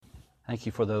Thank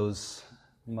you for those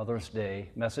Mother's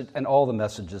Day message and all the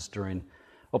messages during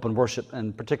open worship,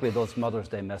 and particularly those Mother's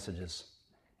Day messages.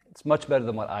 It's much better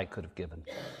than what I could have given.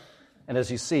 And as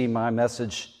you see, my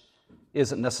message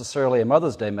isn't necessarily a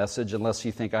Mother's Day message unless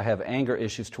you think I have anger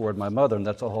issues toward my mother, and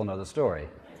that's a whole other story,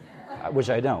 which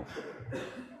I don't.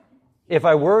 If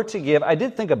I were to give, I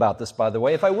did think about this, by the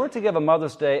way, if I were to give a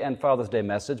Mother's Day and Father's Day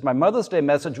message, my Mother's Day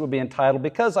message would be entitled,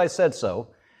 Because I Said So.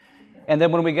 And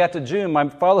then when we got to June, my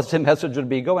Father's Day message would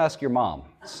be, Go ask your mom.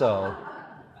 So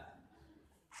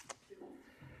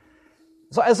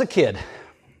as a kid,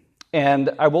 and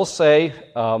I will say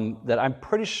that I'm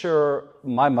pretty sure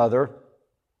my mother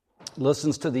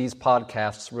listens to these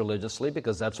podcasts religiously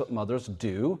because that's what mothers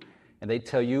do, and they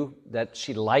tell you that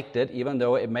she liked it, even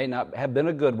though it may not have been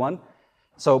a good one.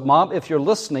 So, Mom, if you're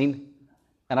listening,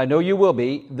 and I know you will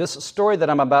be, this story that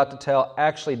I'm about to tell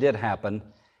actually did happen,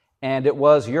 and it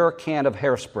was your can of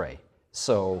hairspray.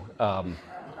 So,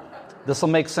 this will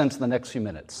make sense in the next few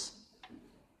minutes.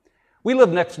 We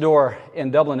lived next door in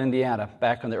Dublin, Indiana,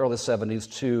 back in the early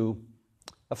 70s to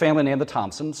a family named the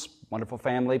Thompsons. Wonderful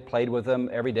family, played with them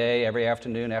every day, every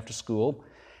afternoon after school.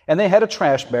 And they had a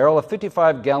trash barrel, a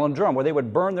 55-gallon drum, where they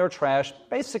would burn their trash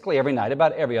basically every night,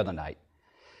 about every other night.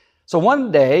 So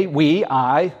one day, me,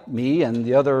 and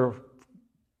the other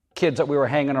kids that we were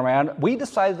hanging around, we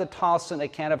decided to toss in a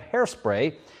can of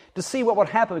hairspray to see what would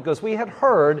happen, because we had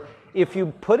heard if you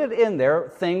put it in there,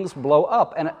 things blow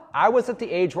up. And I was at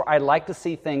the age where I like to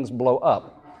see things blow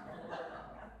up.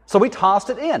 So we tossed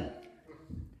it in.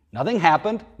 Nothing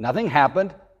happened.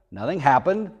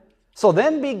 So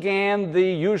then began the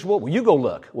usual, will you go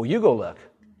look?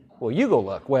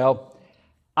 Well,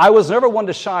 I was never one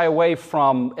to shy away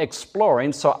from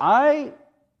exploring, so I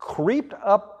creeped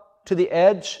up to the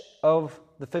edge of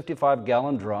the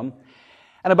 55-gallon drum,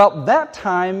 and about that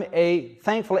time,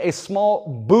 thankfully, a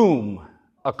small boom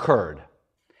occurred.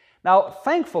 Now,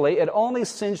 thankfully, it only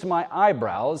singed my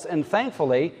eyebrows, and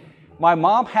thankfully, my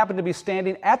mom happened to be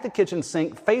standing at the kitchen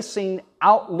sink, facing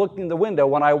out, looking the window,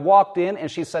 when I walked in, and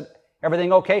she said,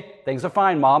 Everything okay? Things are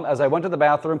fine, Mom. As I went to the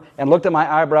bathroom and looked at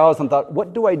my eyebrows and thought,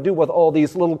 what do I do with all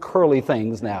these little curly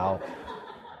things now?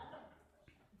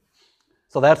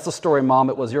 So that's the story,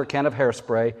 Mom. It was your can of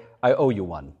hairspray. I owe you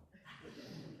one.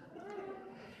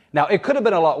 Now, it could have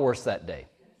been a lot worse that day.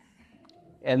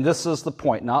 And this is the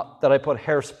point. Not that I put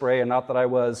hairspray and not that I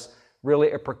was really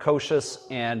a precocious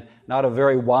and not a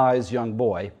very wise young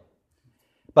boy.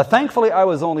 But thankfully, I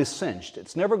was only singed.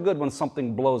 It's never good when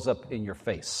something blows up in your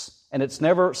face. And it's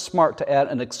never smart to add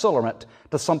an accelerant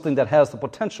to something that has the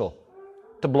potential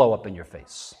to blow up in your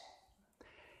face.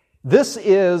 This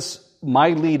is my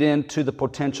lead in to the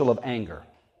potential of anger.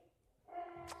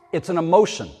 It's an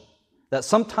emotion that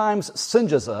sometimes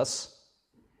singes us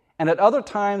and at other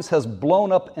times has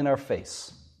blown up in our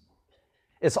face.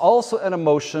 It's also an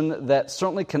emotion that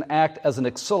certainly can act as an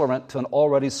accelerant to an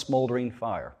already smoldering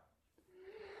fire.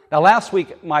 Now, last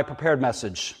week, my prepared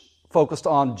message focused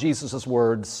on Jesus'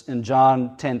 words in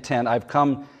John 10:10, I've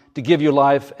come to give you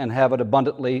life and have it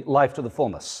abundantly, life to the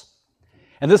fullness.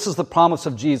 And this is the promise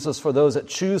of Jesus for those that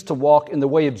choose to walk in the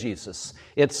way of Jesus.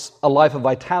 It's a life of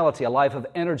vitality, a life of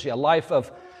energy, a life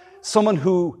of someone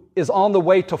who is on the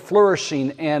way to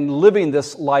flourishing and living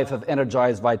this life of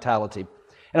energized vitality.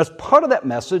 And as part of that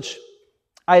message,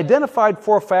 I identified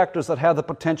 4 factors that have the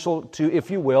potential to,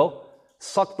 if you will,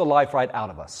 suck the life right out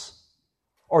of us,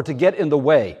 or to get in the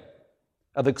way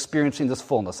of experiencing this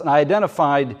fullness. And I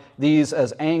identified these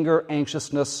as anger,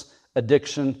 anxiousness,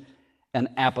 addiction, and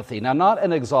apathy. Now, not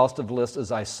an exhaustive list,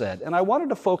 as I said, and I wanted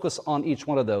to focus on each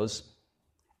one of those.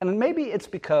 And maybe it's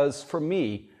because, for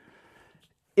me,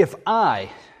 if I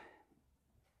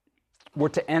were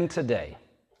to end today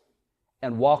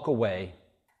and walk away,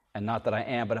 and not that I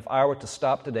am, but if I were to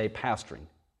stop today pastoring,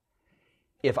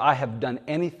 if I have done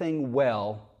anything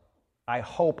well, I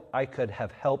hope I could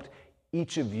have helped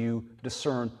each of you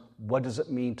discern what does it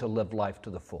mean to live life to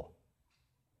the full.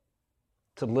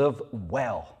 To live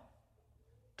well.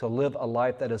 To live a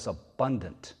life that is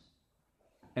abundant.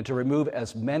 And to remove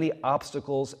as many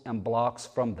obstacles and blocks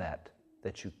from that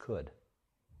you could.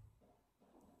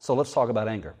 So let's talk about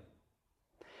anger.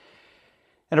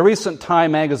 In a recent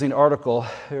Time magazine article,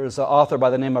 there's an author by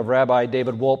the name of Rabbi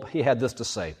David Wolpe. He had this to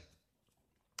say.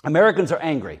 Americans are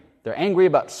angry. They're angry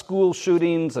about school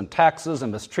shootings and taxes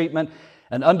and mistreatment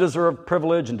and undeserved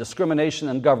privilege and discrimination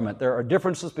in government. There are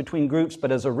differences between groups,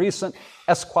 but as a recent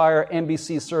Esquire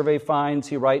NBC survey finds,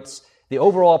 he writes, the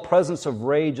overall presence of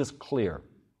rage is clear.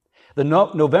 The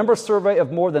November survey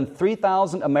of more than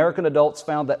 3,000 American adults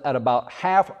found that at about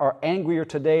half are angrier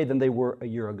today than they were a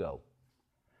year ago.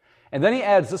 And then he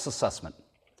adds this assessment.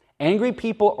 Angry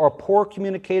people are poor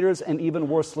communicators and even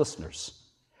worse listeners.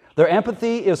 Their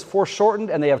empathy is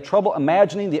foreshortened and they have trouble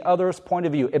imagining the other's point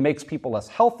of view. It makes people less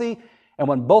healthy, and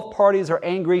when both parties are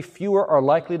angry, fewer are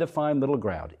likely to find middle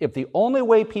ground. If the only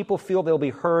way people feel they'll be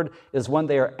heard is when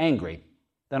they are angry,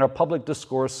 then our public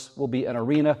discourse will be an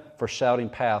arena for shouting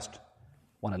past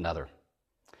one another.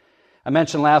 I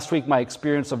mentioned last week my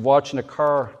experience of watching a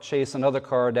car chase another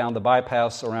car down the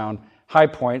bypass around High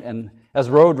Point, and as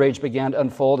road rage began to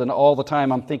unfold, and all the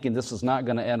time I'm thinking this is not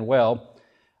going to end well.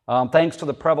 Thanks to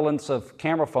the prevalence of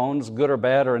camera phones, good or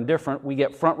bad or indifferent, we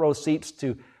get front row seats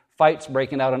to fights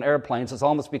breaking out on airplanes. It's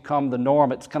almost become the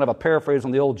norm. It's kind of a paraphrase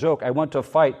on the old joke. I went to a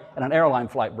fight and an airline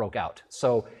flight broke out.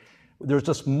 So there's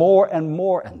just more and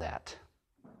more in that.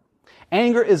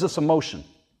 Anger is this emotion.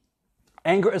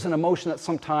 Anger is an emotion that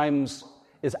sometimes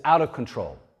is out of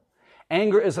control.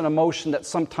 Anger is an emotion that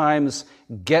sometimes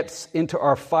gets into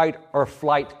our fight or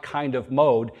flight kind of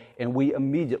mode, and we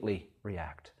immediately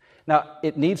react. Now,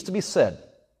 it needs to be said,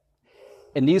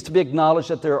 it needs to be acknowledged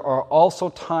that there are also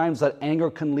times that anger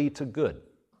can lead to good.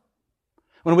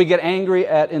 When we get angry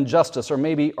at injustice, or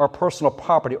maybe our personal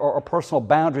property or our personal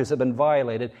boundaries have been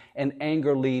violated, and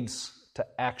anger leads to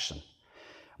action.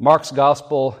 Mark's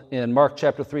gospel in Mark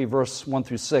chapter 3, verse 1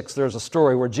 through 6, there's a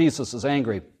story where Jesus is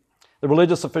angry. The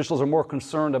religious officials are more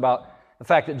concerned about the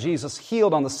fact that Jesus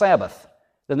healed on the Sabbath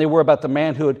than they were about the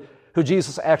man who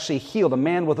Jesus actually healed, a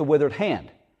man with a withered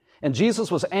hand. And Jesus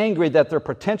was angry that their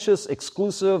pretentious,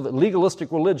 exclusive,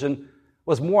 legalistic religion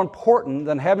was more important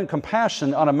than having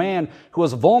compassion on a man who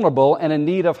was vulnerable and in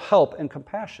need of help and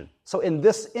compassion. So in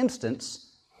this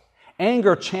instance,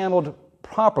 anger channeled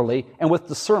properly and with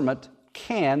discernment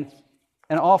can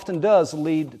and often does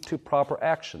lead to proper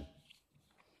action.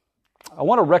 I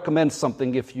want to recommend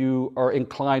something if you are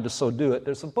inclined to so do it.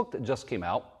 There's a book that just came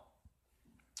out,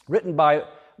 written by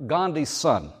Gandhi's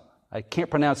son. I can't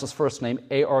pronounce his first name,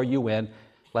 A-R-U-N.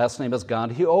 Last name is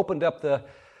Gandhi. He opened up the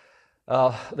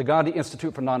Gandhi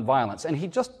Institute for Nonviolence, and he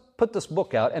just put this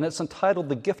book out, and it's entitled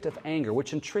The Gift of Anger,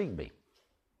 which intrigued me.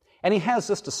 And he has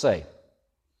this to say,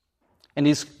 and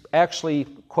he's actually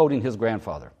quoting his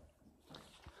grandfather.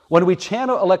 When we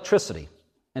channel electricity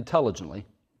intelligently,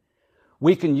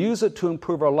 we can use it to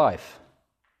improve our life.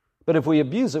 But if we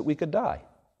abuse it, we could die.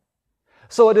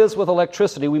 So it is with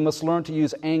electricity. We must learn to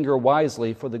use anger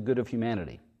wisely for the good of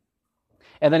humanity.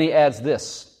 And then he adds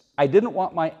this, I didn't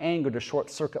want my anger to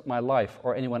short-circuit my life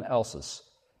or anyone else's,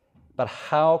 but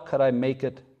how could I make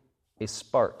it a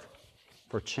spark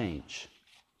for change?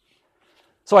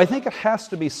 So I think it has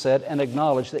to be said and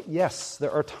acknowledged that yes,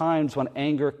 there are times when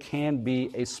anger can be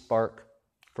a spark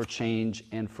for change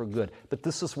and for good. But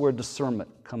this is where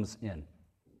discernment comes in.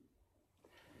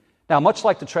 Now, much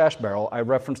like the trash barrel I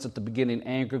referenced at the beginning,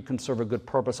 anger can serve a good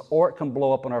purpose or it can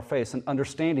blow up in our face, and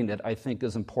understanding it, I think,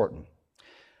 is important.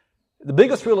 The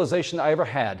biggest realization I ever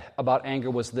had about anger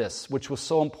was this, which was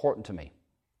so important to me.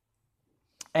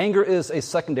 Anger is a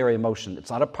secondary emotion.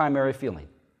 It's not a primary feeling.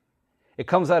 It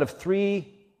comes out of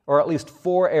 3 or at least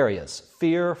 4 areas: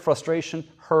 fear, frustration,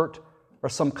 hurt, or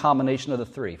some combination of the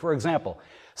 3. For example,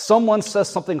 someone says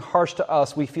something harsh to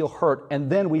us, we feel hurt, and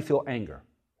then we feel anger.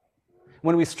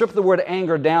 When we strip the word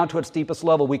anger down to its deepest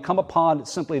level, we come upon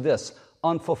simply this: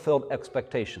 unfulfilled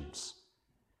expectations.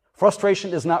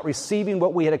 Frustration is not receiving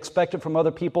what we had expected from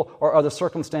other people or other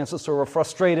circumstances, so we're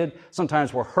frustrated,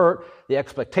 sometimes we're hurt, the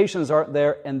expectations aren't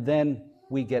there, and then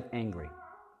we get angry.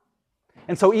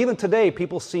 And so even today,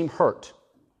 people seem hurt.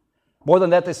 More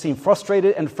than that, they seem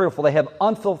frustrated and fearful. They have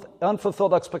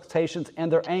unfulfilled expectations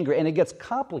and they're angry, and it gets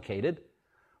complicated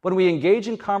when we engage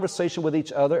in conversation with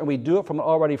each other and we do it from an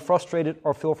already frustrated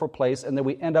or fearful place, and then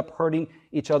we end up hurting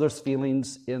each other's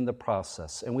feelings in the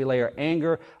process. And we layer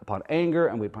anger upon anger,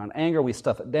 and upon anger we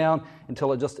stuff it down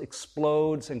until it just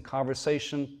explodes in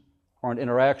conversation or in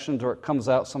interactions, or it comes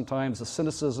out sometimes as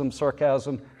cynicism,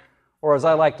 sarcasm, or as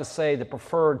I like to say, the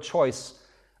preferred choice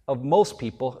of most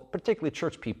people, particularly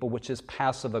church people, which is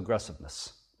passive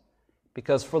aggressiveness.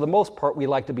 Because for the most part, we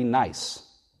like to be nice,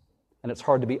 and it's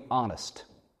hard to be honest.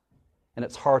 And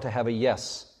it's hard to have a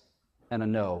yes and a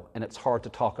no, and it's hard to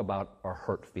talk about our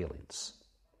hurt feelings.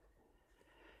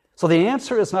 So the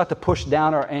answer is not to push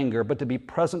down our anger, but to be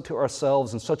present to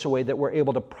ourselves in such a way that we're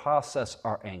able to process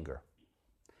our anger,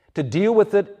 to deal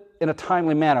with it in a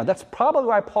timely manner. That's probably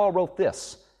why Paul wrote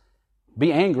this: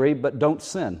 be angry, but don't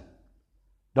sin.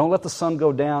 Don't let the sun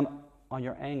go down on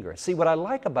your anger. See, what I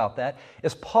like about that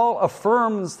is Paul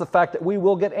affirms the fact that we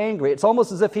will get angry. It's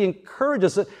almost as if he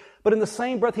encourages it, but in the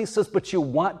same breath he says, but you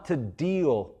want to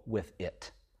deal with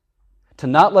it. To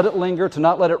not let it linger, to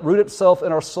not let it root itself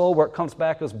in our soul where it comes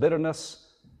back as bitterness,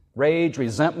 rage,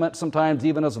 resentment, sometimes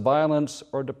even as violence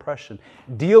or depression.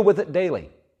 Deal with it daily.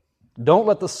 Don't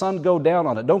let the sun go down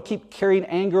on it. Don't keep carrying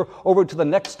anger over to the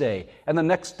next day, and the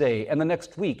next day, and the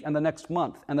next week, and the next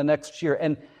month, and the next year.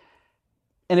 And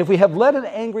if we have led an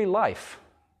angry life,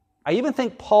 I even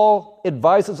think Paul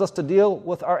advises us to deal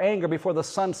with our anger before the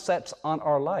sun sets on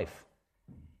our life.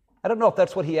 I don't know if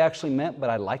that's what he actually meant, but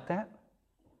I like that.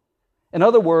 In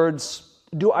other words,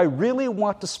 do I really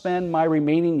want to spend my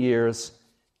remaining years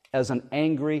as an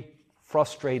angry,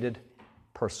 frustrated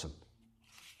person?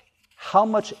 How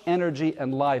much energy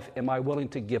and life am I willing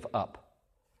to give up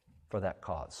for that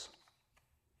cause?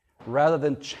 Rather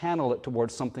than channel it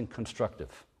towards something constructive,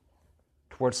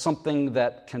 towards something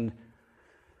that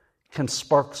can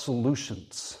spark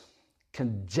solutions,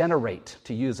 can generate,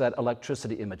 to use that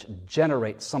electricity image,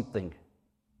 generate something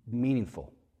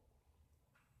meaningful.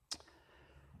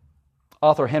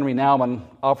 Author Henry Nouwen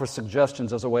offers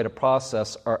suggestions as a way to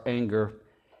process our anger.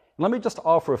 Let me just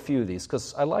offer a few of these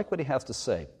because I like what he has to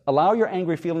say. Allow your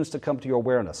angry feelings to come to your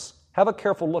awareness. Have a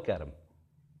careful look at them.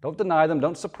 Don't deny them,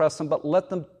 don't suppress them, but let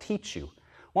them teach you.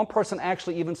 One person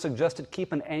actually even suggested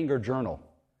keep an anger journal.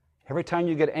 Every time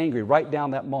you get angry, write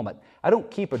down that moment. I don't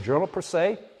keep a journal per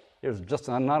se. There's just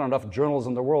not enough journals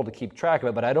in the world to keep track of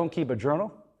it, but I don't keep a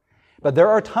journal. But there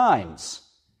are times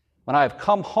when I have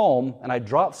come home and I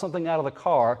drop something out of the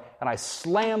car and I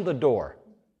slam the door.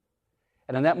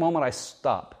 And in that moment I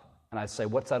stop and I say,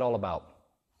 what's that all about?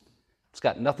 It's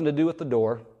got nothing to do with the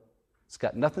door. It's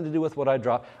got nothing to do with what I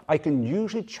dropped. I can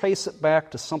usually trace it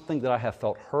back to something that I have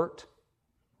felt hurt.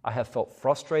 I have felt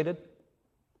frustrated.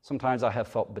 Sometimes I have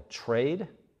felt betrayed.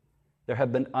 There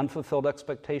have been unfulfilled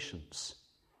expectations.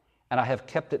 And I have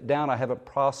kept it down. I haven't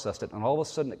processed it. And all of a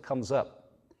sudden it comes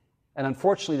up. And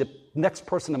unfortunately, the next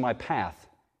person in my path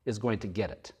is going to get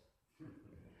it.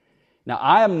 Now,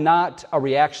 I am not a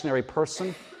reactionary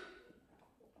person.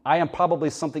 I am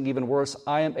probably something even worse.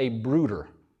 I am a brooder,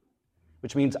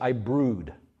 which means I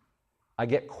brood. I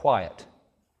get quiet.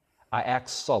 I act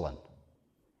sullen.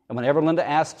 And whenever Linda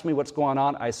asks me what's going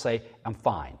on, I say, I'm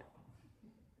fine.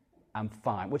 I'm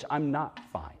fine, which I'm not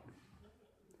fine.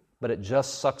 But it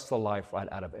just sucks the life right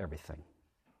out of everything.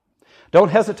 Don't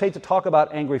hesitate to talk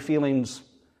about angry feelings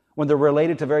when they're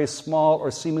related to very small or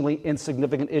seemingly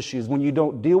insignificant issues. When you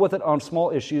don't deal with it on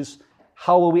small issues,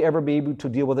 how will we ever be able to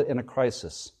deal with it in a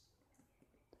crisis?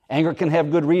 Anger can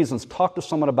have good reasons. Talk to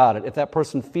someone about it. If that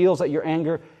person feels that your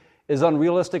anger is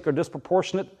unrealistic or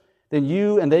disproportionate, then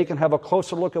you and they can have a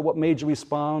closer look at what made you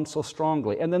respond so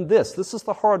strongly. And then this is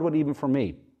the hard one even for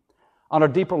me. On a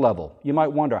deeper level, you might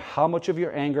wonder how much of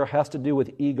your anger has to do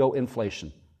with ego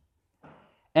inflation.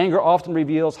 Anger often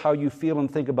reveals how you feel and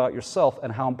think about yourself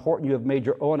and how important you have made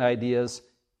your own ideas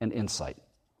and insight.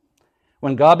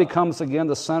 When God becomes again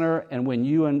the center and when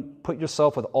you put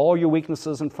yourself with all your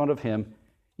weaknesses in front of Him,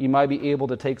 you might be able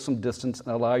to take some distance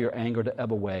and allow your anger to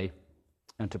ebb away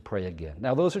and to pray again.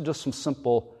 Now, those are just some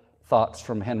simple thoughts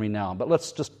from Henry Nouwen, but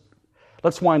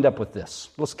let's wind up with this.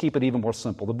 Let's keep it even more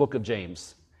simple. The book of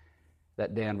James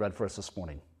that Dan read for us this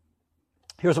morning.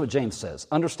 Here's what James says.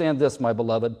 Understand this, my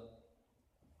beloved.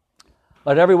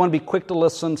 Let everyone be quick to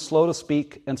listen, slow to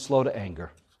speak, and slow to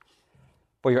anger.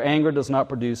 For your anger does not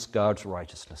produce God's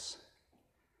righteousness.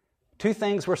 Two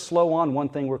things we're slow on, one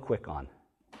thing we're quick on.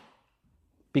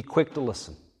 Be quick to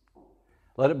listen.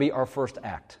 Let it be our first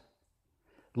act.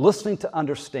 Listening to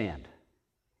understand.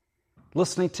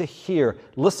 Listening to hear.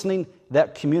 Listening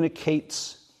that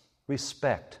communicates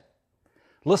respect.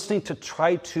 Listening to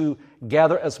try to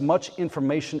gather as much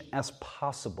information as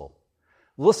possible.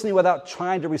 Listening without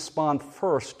trying to respond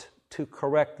first to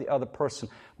correct the other person.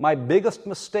 My biggest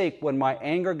mistake when my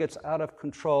anger gets out of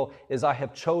control is I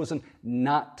have chosen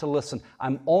not to listen.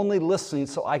 I'm only listening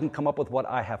so I can come up with what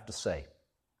I have to say.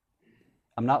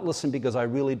 I'm not listening because I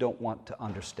really don't want to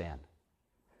understand.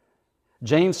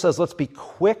 James says, let's be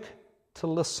quick to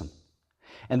listen.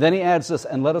 And then he adds this,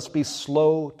 and let us be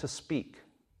slow to speak.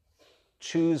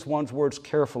 Choose one's words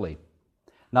carefully,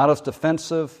 not as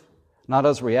defensive, not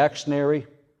as reactionary.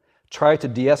 Try to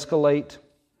de-escalate.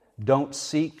 Don't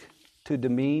seek to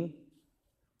demean.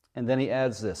 And then he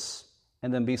adds this,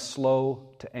 and then be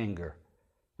slow to anger.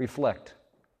 Reflect.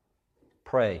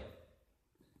 Pray.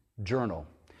 Journal.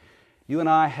 You and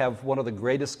I have one of the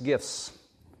greatest gifts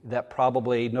that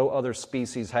probably no other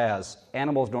species has.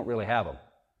 Animals don't really have them.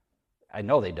 I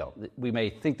know they don't. We may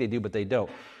think they do, but they don't.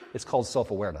 It's called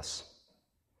self-awareness.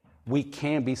 We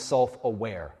can be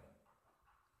self-aware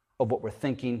of what we're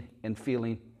thinking and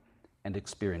feeling and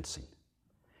experiencing.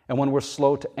 And when we're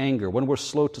slow to anger, when we're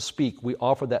slow to speak, we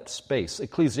offer that space.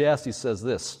 Ecclesiastes says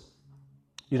this,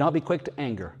 do not be quick to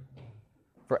anger,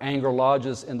 for anger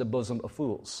lodges in the bosom of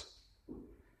fools.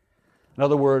 In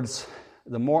other words,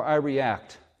 the more I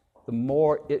react, the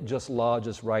more it just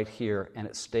lodges right here, and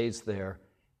it stays there,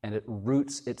 and it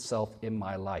roots itself in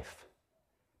my life.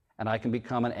 And I can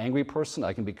become an angry person,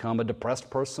 I can become a depressed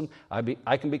person,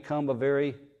 I can become a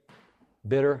very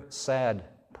bitter, sad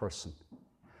person.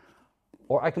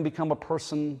 Or I can become a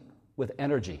person with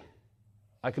energy.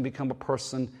 I can become a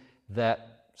person that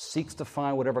seeks to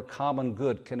find whatever common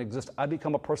good can exist. I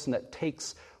become a person that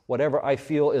takes whatever I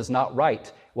feel is not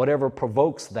right, whatever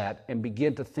provokes that, and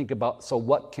begin to think about, so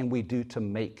what can we do to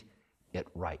make it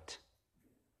right?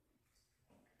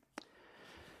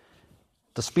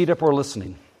 To speed up our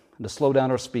listening, and to slow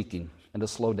down our speaking, and to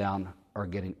slow down our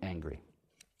getting angry.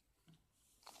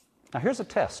 Now here's a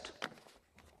test.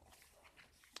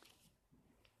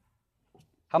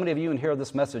 How many of you in here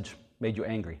this message made you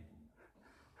angry?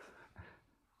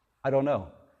 I don't know.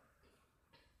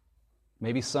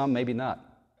 Maybe some, maybe not.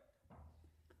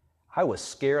 I was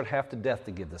scared half to death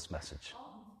to give this message.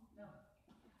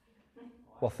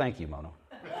 Well, thank you, Mono.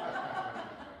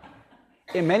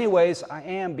 In many ways, I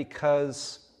am,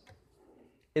 because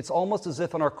it's almost as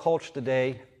if in our culture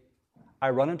today, I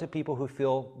run into people who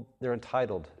feel they're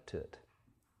entitled to it,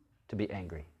 to be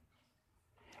angry.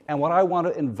 And what I want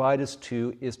to invite us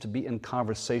to is to be in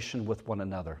conversation with one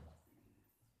another,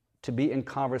 to be in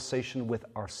conversation with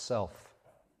ourselves,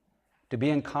 to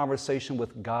be in conversation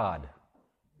with God,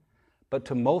 but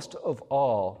to most of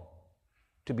all,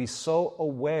 to be so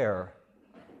aware,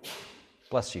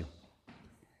 bless you,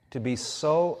 to be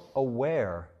so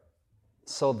aware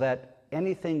so that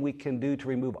anything we can do to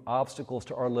remove obstacles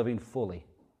to our living fully,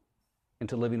 and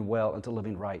to living well, and to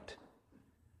living right,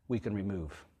 we can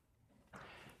remove.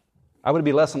 I would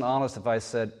be less than honest if I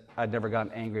said I'd never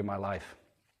gotten angry in my life.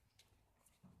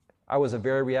 I was a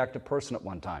very reactive person at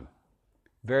one time,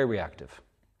 very reactive.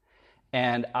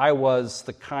 And I was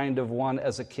the kind of one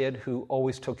as a kid who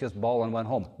always took his ball and went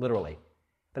home, literally.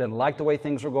 If I didn't like the way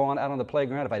things were going out on the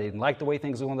playground, if I didn't like the way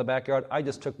things were going in the backyard, I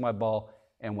just took my ball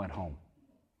and went home.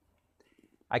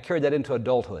 I carried that into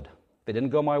adulthood. If it didn't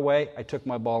go my way, I took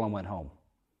my ball and went home.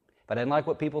 If I didn't like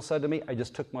what people said to me, I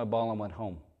just took my ball and went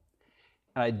home.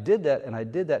 And I did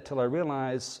that till I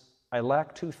realized I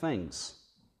lacked two things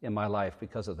in my life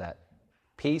because of that: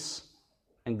 peace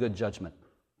and good judgment.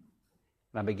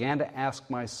 And I began to ask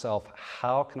myself,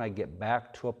 how can I get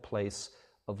back to a place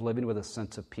of living with a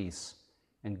sense of peace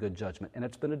and good judgment? And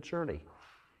it's been a journey.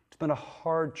 It's been a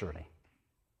hard journey,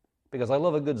 because I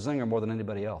love a good zinger more than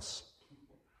anybody else.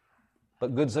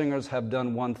 But good zingers have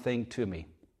done one thing to me.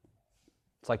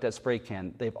 It's like that spray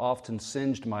can. They've often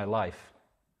singed my life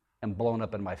and blown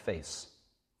up in my face.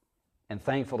 And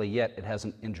thankfully, yet, it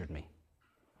hasn't injured me.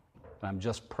 And I'm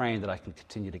just praying that I can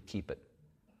continue to keep it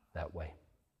that way.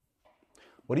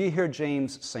 What do you hear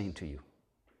James saying to you?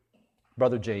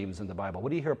 Brother James in the Bible.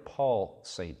 What do you hear Paul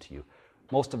saying to you?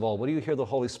 Most of all, what do you hear the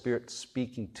Holy Spirit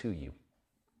speaking to you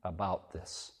about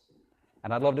this?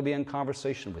 And I'd love to be in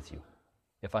conversation with you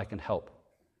if I can help,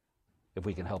 if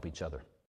we can help each other.